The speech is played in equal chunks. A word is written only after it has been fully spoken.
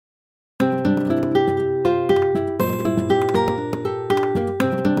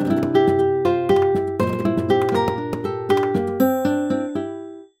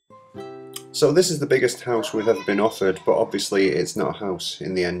So this is the biggest house we've ever been offered, but obviously it's not a house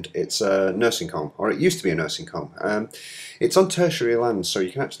in the end. It's a nursing home, or it used to be a nursing home. It's on tertiary land, so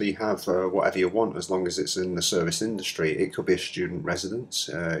you can actually have whatever you want as long as it's in the service industry. It could be a student residence,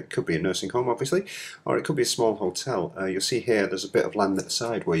 it could be a nursing home, obviously, or it could be a small hotel. You'll see here there's a bit of land at the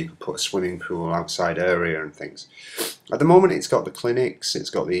side where you can put a swimming pool, outside area and things. At the moment it's got the clinics, it's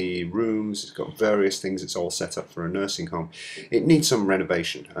got the rooms, it's got various things. It's all set up for a nursing home. It needs some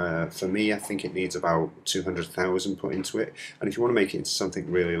renovation. For me, I think it needs about 200,000 put into it, and if you want to make it into something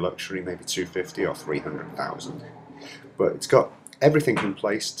really luxury, maybe 250 or 300,000. But it's got everything in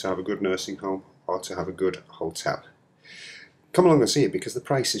place to have a good nursing home or to have a good hotel. Come along and see it, because the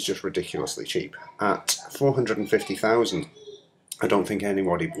price is just ridiculously cheap. At 450,000, I don't think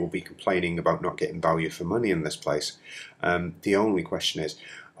anybody will be complaining about not getting value for money in this place. The only question is,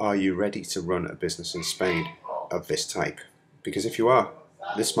 are you ready to run a business in Spain of this type? Because if you are,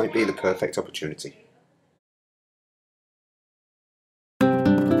 this might be the perfect opportunity.